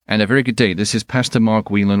And a very good day. This is Pastor Mark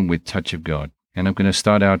Whelan with Touch of God. And I'm going to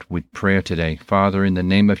start out with prayer today. Father, in the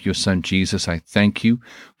name of your Son, Jesus, I thank you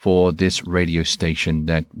for this radio station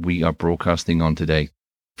that we are broadcasting on today,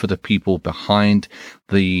 for the people behind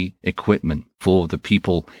the equipment, for the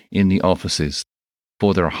people in the offices,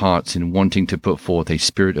 for their hearts in wanting to put forth a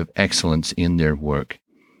spirit of excellence in their work.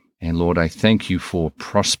 And Lord, I thank you for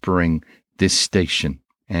prospering this station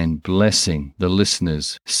and blessing the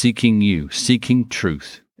listeners, seeking you, seeking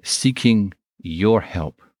truth, seeking your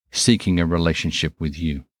help, seeking a relationship with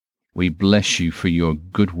you. We bless you for your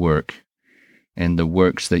good work and the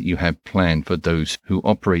works that you have planned for those who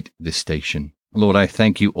operate this station. Lord, I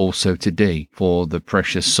thank you also today for the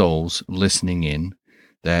precious souls listening in,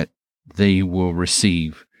 that they will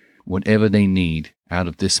receive whatever they need out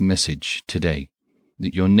of this message today.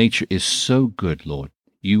 That your nature is so good, Lord.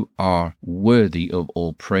 You are worthy of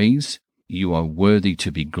all praise. You are worthy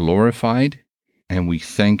to be glorified. And we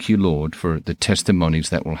thank you, Lord, for the testimonies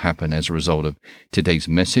that will happen as a result of today's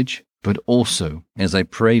message. But also, as I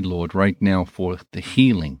pray, Lord, right now for the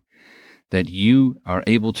healing that you are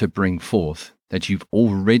able to bring forth, that you've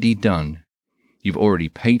already done. You've already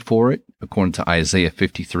paid for it, according to Isaiah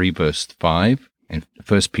 53, verse 5, and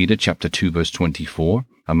 1 Peter chapter 2, verse 24,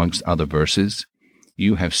 amongst other verses.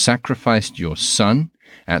 You have sacrificed your Son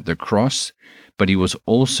at the cross, but he was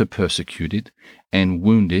also persecuted and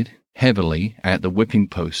wounded heavily at the whipping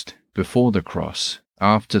post before the cross.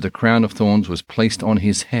 After the crown of thorns was placed on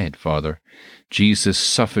his head, Father, Jesus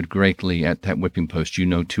suffered greatly at that whipping post, you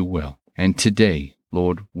know too well. And today,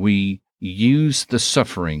 Lord, we use the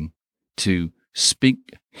suffering to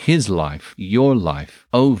speak his life, your life,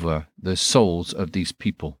 over the souls of these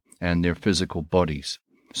people and their physical bodies.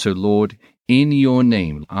 So, Lord, in your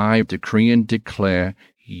name, I decree and declare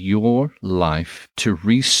your life to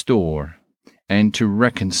restore and to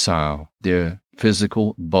reconcile their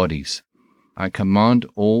physical bodies. I command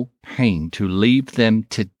all pain to leave them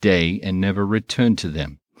today and never return to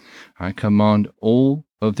them. I command all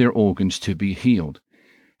of their organs to be healed.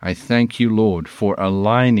 I thank you, Lord, for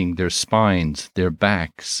aligning their spines, their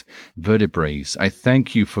backs, vertebrae. I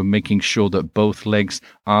thank you for making sure that both legs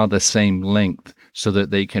are the same length so that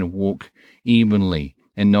they can walk evenly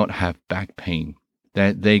and not have back pain,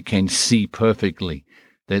 that they can see perfectly,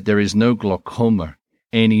 that there is no glaucoma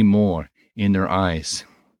anymore in their eyes.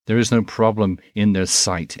 There is no problem in their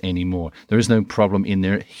sight anymore. There is no problem in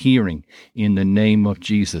their hearing in the name of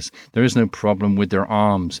Jesus. There is no problem with their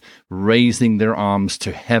arms, raising their arms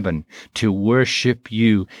to heaven to worship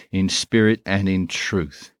you in spirit and in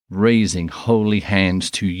truth, raising holy hands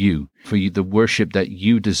to you for the worship that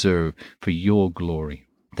you deserve for your glory.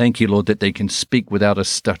 Thank you, Lord, that they can speak without a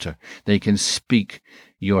stutter. They can speak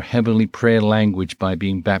your heavenly prayer language by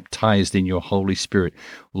being baptized in your Holy Spirit.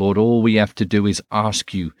 Lord, all we have to do is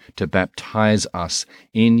ask you to baptize us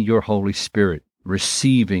in your Holy Spirit,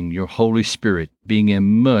 receiving your Holy Spirit, being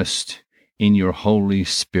immersed in your Holy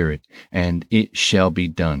Spirit, and it shall be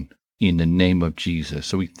done in the name of Jesus.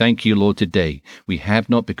 So we thank you, Lord, today. We have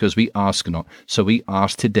not because we ask not. So we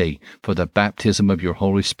ask today for the baptism of your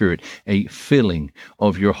Holy Spirit, a filling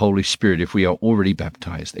of your Holy Spirit if we are already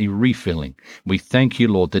baptized, a refilling. We thank you,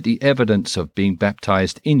 Lord, that the evidence of being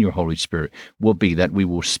baptized in your Holy Spirit will be that we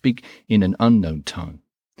will speak in an unknown tongue.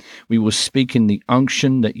 We will speak in the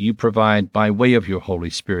unction that you provide by way of your Holy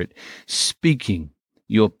Spirit, speaking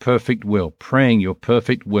your perfect will, praying your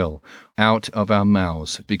perfect will out of our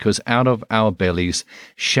mouths, because out of our bellies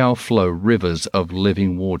shall flow rivers of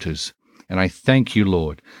living waters. And I thank you,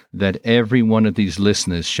 Lord, that every one of these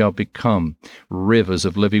listeners shall become rivers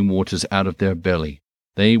of living waters out of their belly.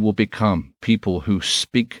 They will become people who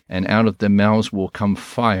speak, and out of their mouths will come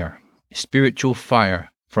fire, spiritual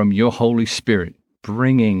fire from your Holy Spirit,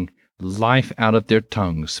 bringing life out of their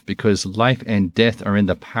tongues, because life and death are in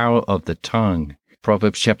the power of the tongue.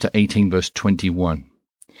 Proverbs chapter 18, verse 21.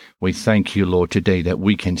 We thank you, Lord, today that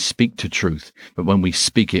we can speak to truth, but when we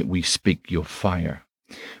speak it, we speak your fire.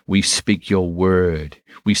 We speak your word.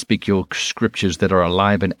 We speak your scriptures that are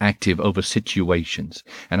alive and active over situations.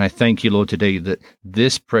 And I thank you, Lord, today that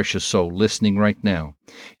this precious soul listening right now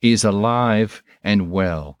is alive and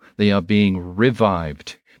well. They are being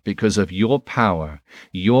revived because of your power,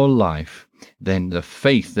 your life, then the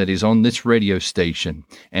faith that is on this radio station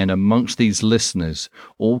and amongst these listeners,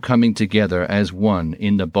 all coming together as one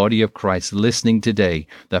in the body of Christ, listening today,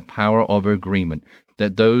 the power of agreement,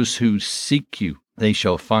 that those who seek you, they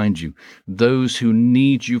shall find you. Those who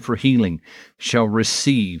need you for healing shall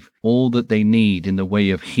receive all that they need in the way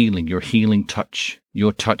of healing, your healing touch,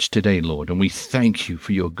 your touch today, Lord. And we thank you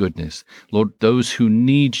for your goodness. Lord, those who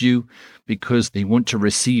need you because they want to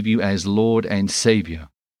receive you as Lord and Savior,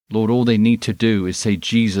 Lord, all they need to do is say,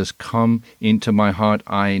 Jesus, come into my heart.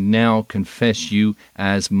 I now confess you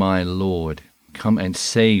as my Lord. Come and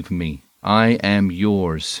save me. I am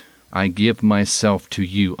yours. I give myself to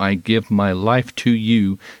you. I give my life to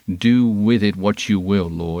you. Do with it what you will,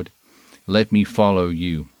 Lord. Let me follow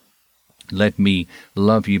you. Let me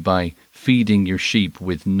love you by feeding your sheep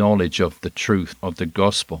with knowledge of the truth of the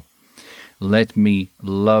gospel. Let me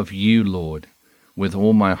love you, Lord, with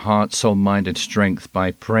all my heart, soul, mind, and strength,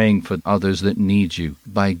 by praying for others that need you,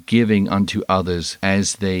 by giving unto others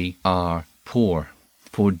as they are poor,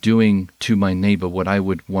 for doing to my neighbor what I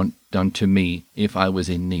would want done to me if I was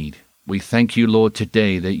in need. We thank you, Lord,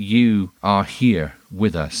 today that you are here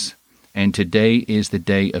with us. And today is the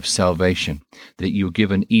day of salvation, that you've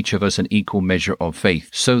given each of us an equal measure of faith,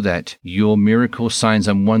 so that your miracles, signs,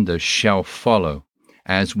 and wonders shall follow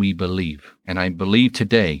as we believe. And I believe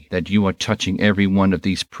today that you are touching every one of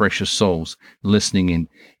these precious souls listening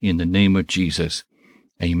in the name of Jesus.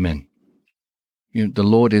 Amen. The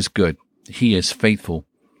Lord is good. He is faithful.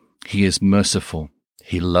 He is merciful.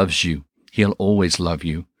 He loves you. He'll always love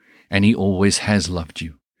you. And he always has loved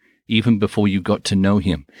you. Even before you got to know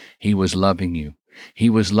him, he was loving you. He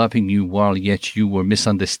was loving you while yet you were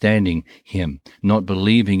misunderstanding him, not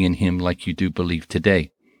believing in him like you do believe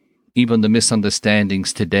today. Even the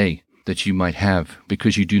misunderstandings today that you might have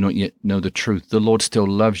because you do not yet know the truth, the Lord still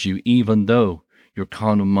loves you, even though your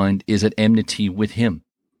carnal mind is at enmity with him.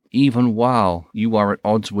 Even while you are at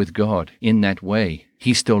odds with God in that way,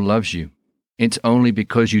 he still loves you. It's only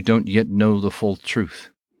because you don't yet know the full truth.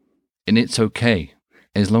 And it's okay,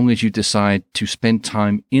 as long as you decide to spend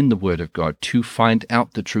time in the Word of God to find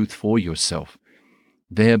out the truth for yourself,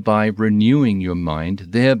 thereby renewing your mind,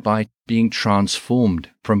 thereby being transformed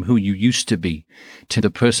from who you used to be to the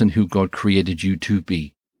person who God created you to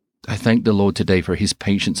be. I thank the Lord today for his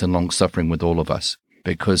patience and long-suffering with all of us,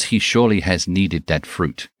 because he surely has needed that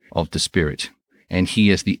fruit of the Spirit, and he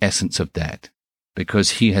is the essence of that, because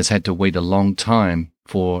he has had to wait a long time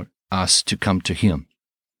for us to come to him.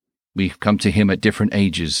 We've come to him at different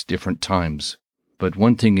ages, different times, but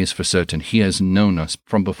one thing is for certain, he has known us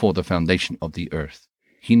from before the foundation of the earth.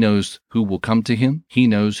 He knows who will come to him. He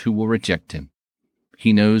knows who will reject him.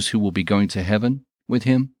 He knows who will be going to heaven with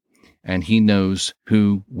him, and he knows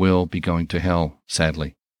who will be going to hell,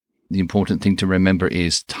 sadly. The important thing to remember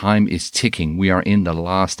is time is ticking. We are in the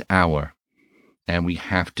last hour, and we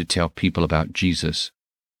have to tell people about Jesus.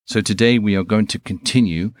 So today we are going to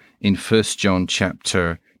continue in 1 John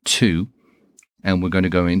chapter 2, and we're going to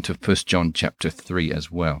go into 1 John chapter 3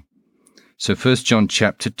 as well. So 1 John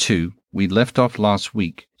chapter 2, we left off last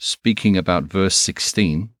week speaking about verse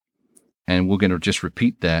 16, and we're going to just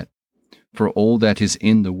repeat that. For all that is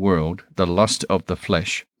in the world, the lust of the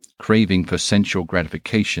flesh, craving for sensual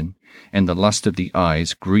gratification, and the lust of the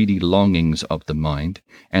eyes, greedy longings of the mind,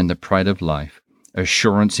 and the pride of life,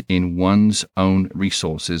 assurance in one's own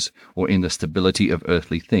resources or in the stability of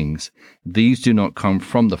earthly things, these do not come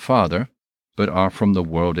from the Father, but are from the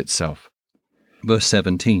world itself. Verse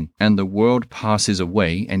 17, and the world passes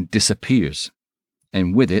away and disappears,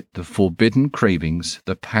 and with it the forbidden cravings,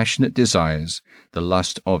 the passionate desires, the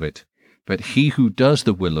lust of it. But he who does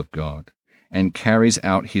the will of God and carries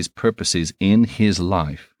out his purposes in his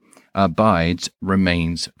life abides,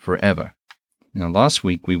 remains forever. Now, last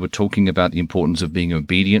week we were talking about the importance of being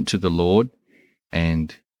obedient to the Lord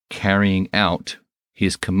and carrying out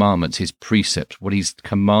his commandments, his precepts, what he's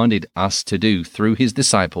commanded us to do through his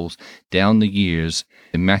disciples down the years.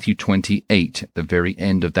 In Matthew 28, at the very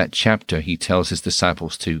end of that chapter, he tells his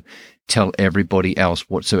disciples to tell everybody else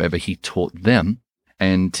whatsoever he taught them.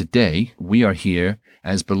 And today we are here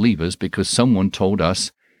as believers because someone told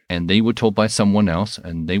us, and they were told by someone else,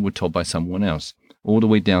 and they were told by someone else, all the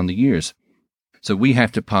way down the years. So we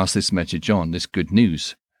have to pass this message on, this good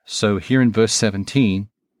news. So here in verse 17,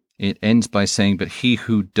 it ends by saying, but he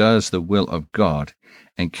who does the will of God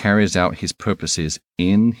and carries out his purposes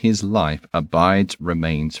in his life abides,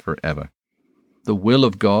 remains forever. The will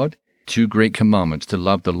of God, two great commandments, to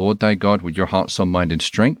love the Lord thy God with your heart, soul, mind, and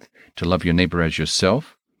strength, to love your neighbor as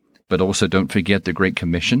yourself, but also don't forget the Great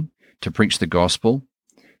Commission, to preach the gospel,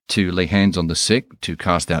 to lay hands on the sick, to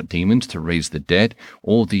cast out demons, to raise the dead,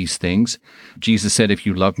 all these things. Jesus said, if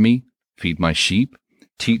you love me, feed my sheep.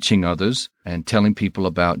 Teaching others and telling people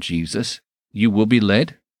about Jesus, you will be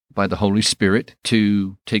led by the Holy Spirit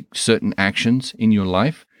to take certain actions in your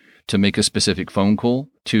life, to make a specific phone call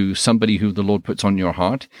to somebody who the Lord puts on your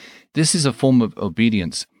heart. This is a form of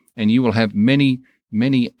obedience, and you will have many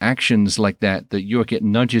actions like that you'll get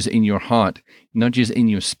nudges in your heart, nudges in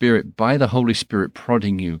your spirit by the Holy Spirit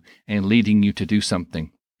prodding you and leading you to do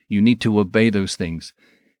something. You need to obey those things.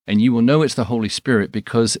 And you will know it's the Holy Spirit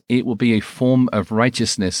because it will be a form of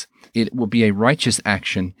righteousness. It will be a righteous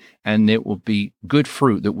action, and it will be good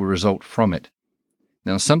fruit that will result from it.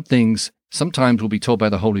 Now, some things sometimes will be told by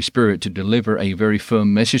the Holy Spirit to deliver a very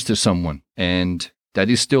firm message to someone, and that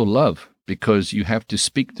is still love, because you have to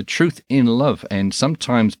speak the truth in love, and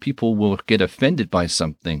sometimes people will get offended by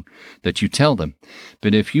something that you tell them.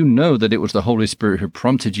 But if you know that it was the Holy Spirit who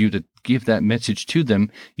prompted you to give that message to them,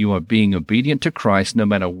 you are being obedient to Christ no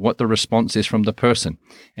matter what the response is from the person.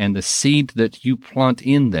 And the seed that you plant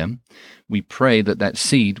in them, we pray that that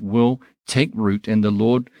seed will take root and the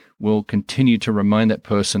Lord will continue to remind that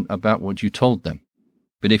person about what you told them.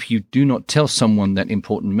 But if you do not tell someone that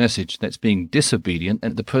important message, that's being disobedient,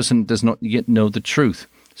 and the person does not yet know the truth.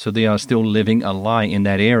 So they are still living a lie in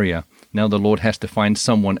that area. Now the Lord has to find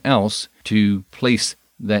someone else to place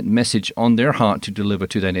that message on their heart to deliver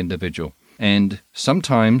to that individual. And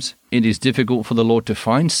sometimes it is difficult for the Lord to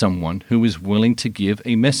find someone who is willing to give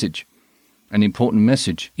a message, an important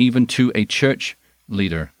message, even to a church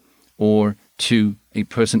leader or to a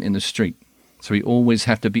person in the street. So we always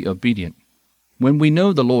have to be obedient. When we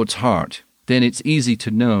know the Lord's heart, then it's easy to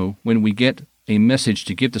know when we get a message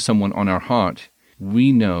to give to someone on our heart,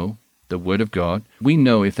 we know the Word of God. We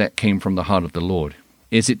know if that came from the heart of the Lord.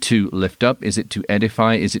 Is it to lift up? Is it to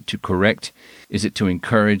edify? Is it to correct? Is it to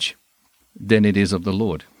encourage? Then it is of the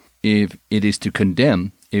Lord. If it is to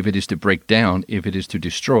condemn, if it is to break down, if it is to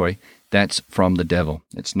destroy, that's from the devil.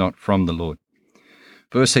 It's not from the Lord.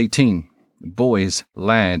 Verse 18, boys,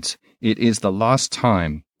 lads, it is the last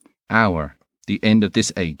time, hour, the end of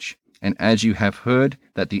this age. And as you have heard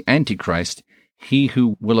that the Antichrist, he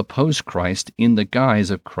who will oppose Christ in the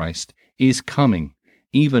guise of Christ, is coming.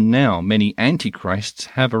 Even now many Antichrists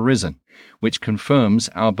have arisen, which confirms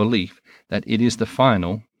our belief that it is the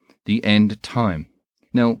final, the end time.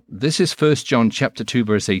 Now, this is 1 John chapter 2,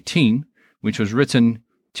 verse 18, which was written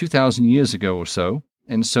 2,000 years ago or so.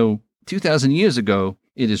 And so 2,000 years ago,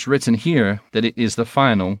 it is written here that it is the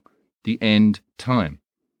final, the end time.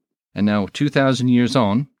 And now 2,000 years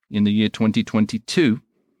on, in the year 2022,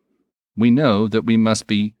 we know that we must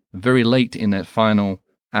be very late in that final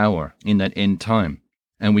hour, in that end time.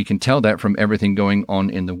 And we can tell that from everything going on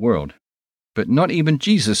in the world. But not even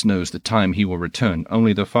Jesus knows the time he will return,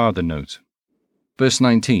 only the Father knows. Verse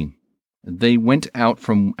 19, they went out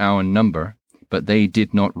from our number, but they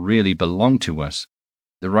did not really belong to us.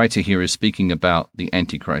 The writer here is speaking about the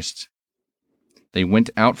Antichrists. They went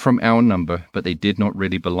out from our number, but they did not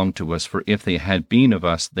really belong to us, for if they had been of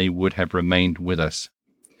us, they would have remained with us.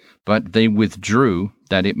 But they withdrew,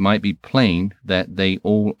 that it might be plain that they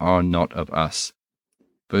all are not of us.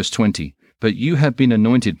 Verse 20, but you have been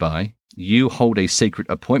anointed by, you hold a sacred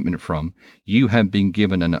appointment from, you have been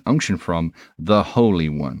given an unction from the Holy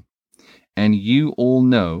One. And you all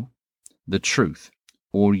know the truth,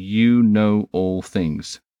 or you know all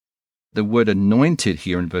things. The word anointed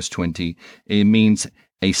here in verse 20, it means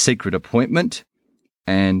a sacred appointment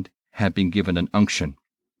and have been given an unction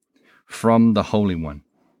from the Holy One.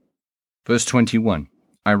 Verse 21,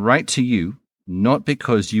 I write to you not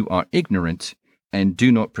because you are ignorant and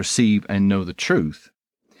do not perceive and know the truth,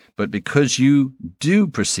 but because you do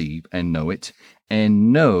perceive and know it,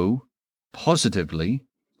 and know positively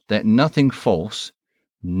that nothing false,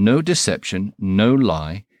 no deception, no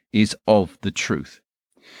lie is of the truth.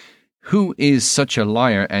 Who is such a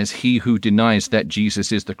liar as he who denies that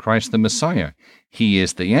Jesus is the Christ the Messiah? He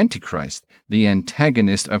is the Antichrist, the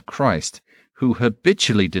antagonist of Christ, who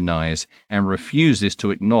habitually denies and refuses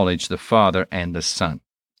to acknowledge the Father and the Son.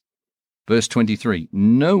 Verse 23,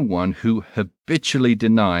 no one who habitually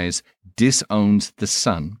denies disowns the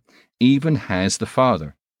Son, even has the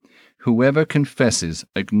Father. Whoever confesses,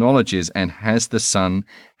 acknowledges, and has the Son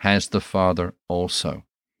has the Father also.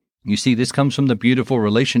 You see, this comes from the beautiful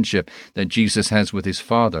relationship that Jesus has with his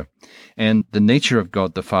Father and the nature of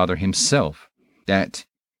God the Father himself, that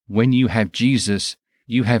when you have Jesus,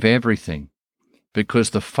 you have everything,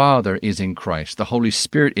 because the Father is in Christ, the Holy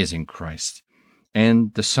Spirit is in Christ,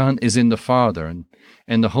 and the Son is in the Father,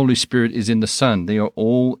 and the Holy Spirit is in the Son. They are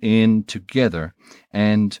all in together,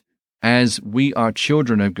 and as we are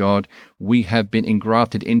children of God, we have been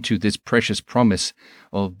engrafted into this precious promise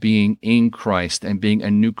of being in Christ and being a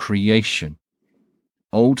new creation.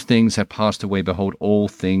 Old things have passed away. Behold, all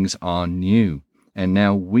things are new. And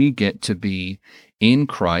now we get to be in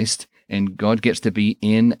Christ, and God gets to be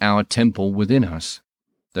in our temple within us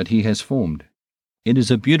that he has formed. It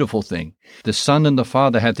is a beautiful thing. The Son and the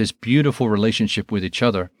Father have this beautiful relationship with each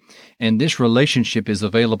other, and this relationship is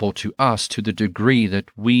available to us to the degree that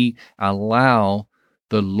we allow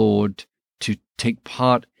the Lord to take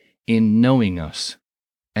part in knowing us.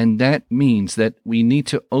 And that means that we need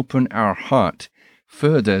to open our heart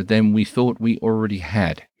further than we thought we already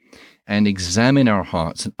had, and examine our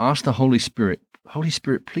hearts and ask the Holy Spirit,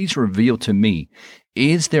 please reveal to me,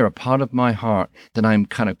 is there a part of my heart that I'm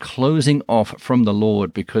kind of closing off from the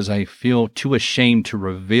Lord because I feel too ashamed to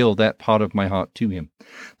reveal that part of my heart to Him?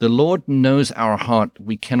 The Lord knows our heart.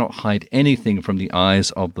 We cannot hide anything from the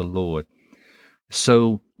eyes of the Lord.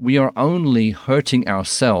 So we are only hurting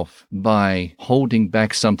ourselves by holding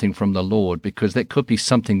back something from the Lord, because that could be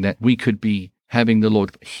something that we could be having the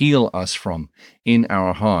Lord heal us from in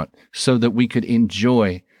our heart, so that we could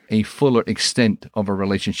enjoy a fuller extent of a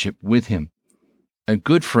relationship with Him. A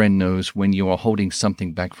good friend knows when you are holding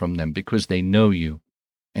something back from them because they know you.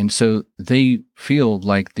 And so they feel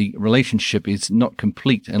like the relationship is not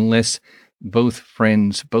complete unless both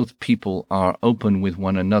friends, both people are open with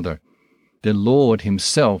one another. The Lord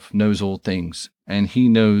Himself knows all things, and He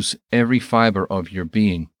knows every fiber of your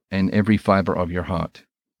being and every fiber of your heart.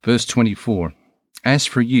 Verse 24, as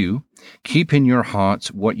for you, keep in your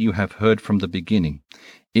hearts what you have heard from the beginning.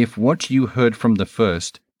 If what you heard from the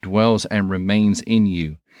first dwells and remains in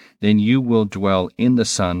you, then you will dwell in the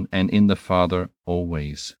Son and in the Father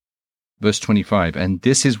always. Verse 25, and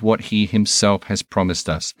this is what He Himself has promised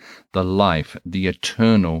us, the life, the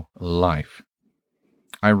eternal life.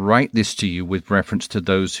 I write this to you with reference to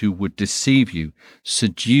those who would deceive you,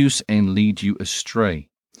 seduce and lead you astray.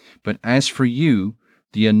 But as for you,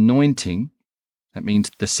 the anointing, that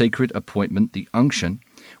means the sacred appointment, the unction,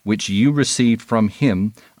 which you received from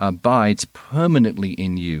Him, abides permanently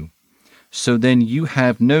in you. So then you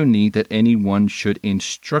have no need that anyone should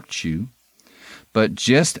instruct you, but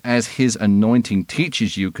just as His anointing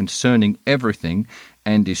teaches you concerning everything,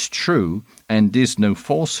 and is true, and is no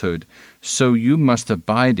falsehood, so you must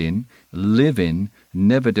abide in, live in,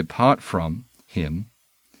 never depart from Him,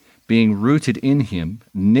 being rooted in Him,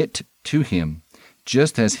 knit to Him,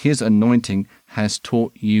 just as His anointing has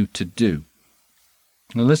taught you to do.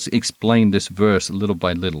 Now let's explain this verse little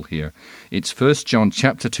by little here. It's 1 John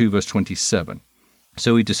chapter 2, verse 27.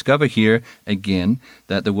 So we discover here again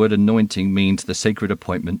that the word anointing means the sacred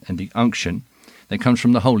appointment and the unction that comes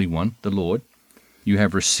from the Holy One, the Lord. You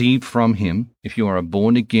have received from Him. If you are a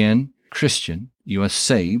born-again Christian, you are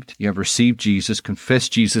saved. You have received Jesus,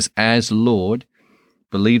 confessed Jesus as Lord,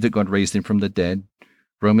 believe that God raised Him from the dead.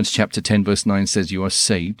 Romans chapter 10, verse 9 says you are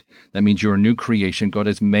saved. That means you're a new creation. God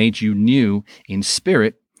has made you new in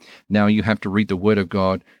spirit. Now you have to read the Word of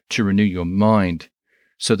God to renew your mind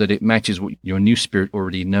so that it matches what your new spirit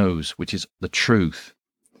already knows, which is the truth.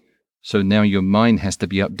 So now your mind has to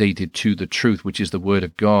be updated to the truth, which is the Word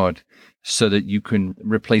of God, so that you can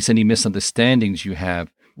replace any misunderstandings you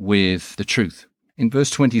have with the truth. In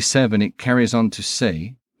verse 27, it carries on to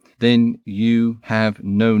say, then you have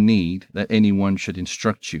no need that anyone should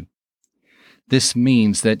instruct you. This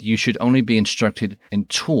means that you should only be instructed and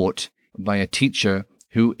taught by a teacher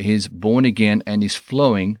who is born again and is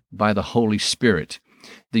flowing by the Holy Spirit.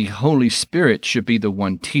 The Holy Spirit should be the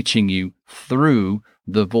one teaching you through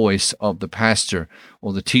the voice of the pastor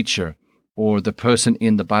or the teacher or the person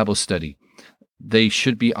in the Bible study. They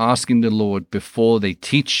should be asking the Lord before they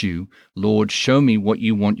teach you, Lord, show me what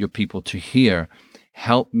you want your people to hear.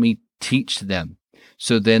 Help me teach them.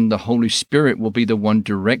 So then the Holy Spirit will be the one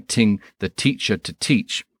directing the teacher to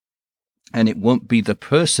teach. And it won't be the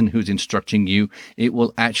person who's instructing you. It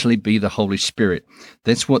will actually be the Holy Spirit.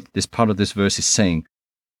 That's what this part of this verse is saying.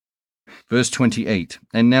 Verse 28,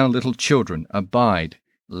 and now little children, abide,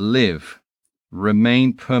 live,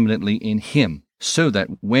 remain permanently in Him, so that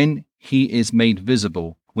when He is made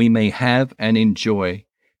visible, we may have and enjoy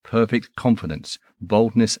perfect confidence,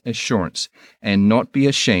 boldness, assurance, and not be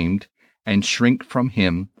ashamed and shrink from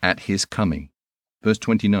Him at His coming. Verse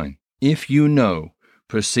 29, if you know,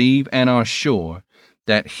 perceive, and are sure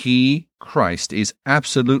that He, Christ, is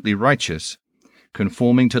absolutely righteous,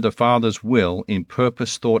 conforming to the Father's will in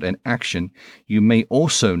purpose, thought, and action, you may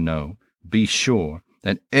also know, be sure,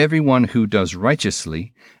 that everyone who does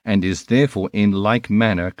righteously, and is therefore in like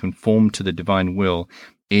manner conformed to the divine will,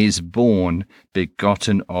 is born,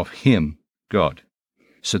 begotten of Him, God.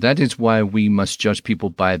 So that is why we must judge people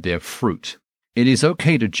by their fruit. It is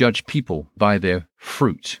okay to judge people by their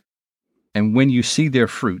fruit. And when you see their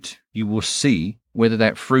fruit, you will see whether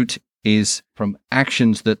that fruit is from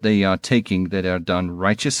actions that they are taking that are done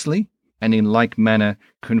righteously and in like manner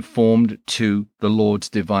conformed to the Lord's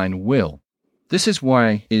divine will. This is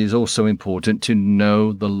why it is also important to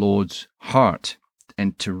know the Lord's heart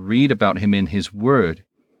and to read about Him in His Word,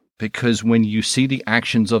 because when you see the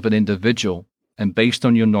actions of an individual and based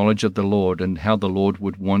on your knowledge of the Lord and how the Lord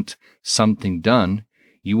would want something done,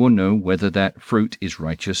 You will know whether that fruit is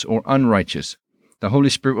righteous or unrighteous. The Holy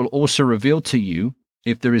Spirit will also reveal to you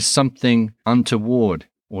if there is something untoward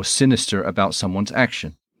or sinister about someone's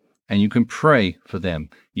action. And you can pray for them.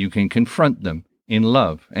 You can confront them in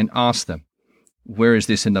love and ask them, where is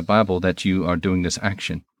this in the Bible that you are doing this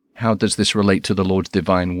action? How does this relate to the Lord's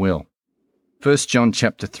divine will? 1 John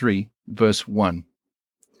chapter 3, verse 1.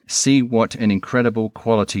 See what an incredible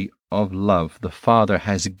quality of love the Father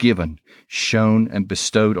has given, shown, and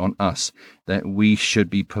bestowed on us, that we should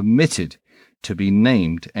be permitted to be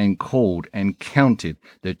named and called and counted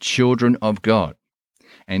the children of God.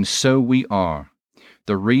 And so we are.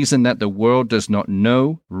 The reason that the world does not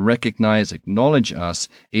know, recognize, acknowledge us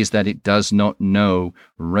is that it does not know,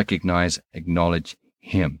 recognize, acknowledge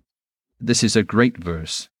Him. This is a great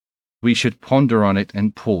verse. We should ponder on it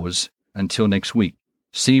and pause until next week.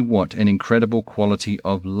 See what an incredible quality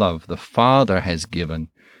of love the Father has given,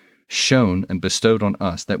 shown, and bestowed on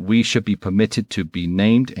us, that we should be permitted to be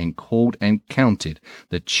named and called and counted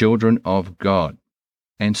the children of God.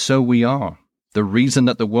 And so we are. The reason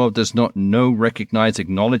that the world does not know, recognize,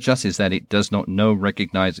 acknowledge us is that it does not know,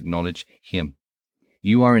 recognize, acknowledge Him.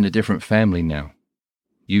 You are in a different family now.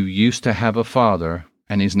 You used to have a father,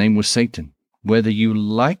 and his name was Satan. Whether you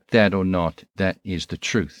like that or not, that is the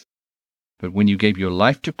truth. But when you gave your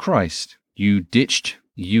life to Christ, you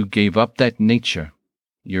gave up that nature.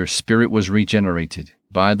 Your spirit was regenerated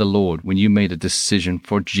by the Lord when you made a decision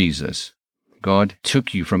for Jesus. God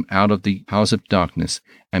took you from out of the house of darkness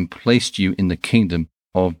and placed you in the kingdom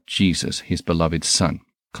of Jesus, His beloved Son.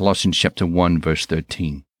 Colossians chapter 1, verse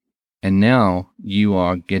 13. And now you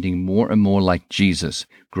are getting more and more like Jesus,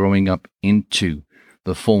 growing up into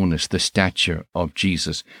the fullness, the stature of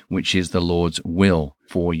Jesus, which is the Lord's will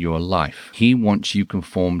for your life. He wants you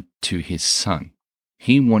conformed to His Son.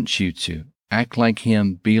 He wants you to act like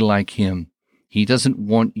Him, be like Him. He doesn't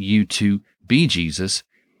want you to be Jesus,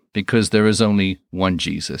 because there is only one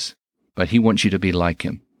Jesus, but He wants you to be like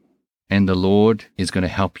Him. And the Lord is going to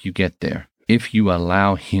help you get there if you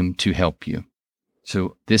allow Him to help you.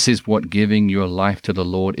 So this is what giving your life to the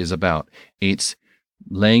Lord is about. It's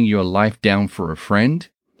laying your life down for a friend.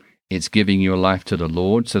 It's giving your life to the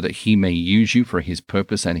Lord so that He may use you for His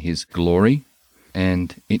purpose and His glory.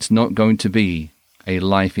 And it's not going to be a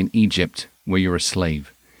life in Egypt where you're a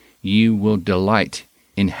slave. You will delight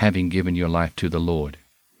in having given your life to the Lord.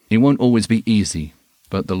 It won't always be easy,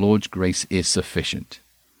 but the Lord's grace is sufficient.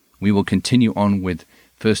 We will continue on with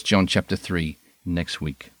 1 John chapter 3 next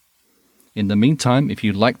week. In the meantime, if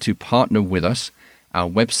you'd like to partner with us, our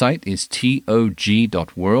website is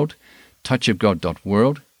tog.world,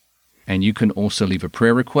 touchofgod.world, and you can also leave a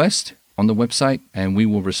prayer request on the website, and we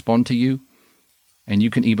will respond to you. And you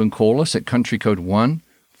can even call us at country code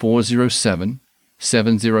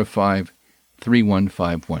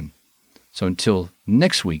 1-407-705-3151. So until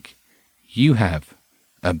next week, you have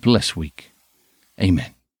a blessed week.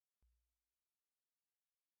 Amen.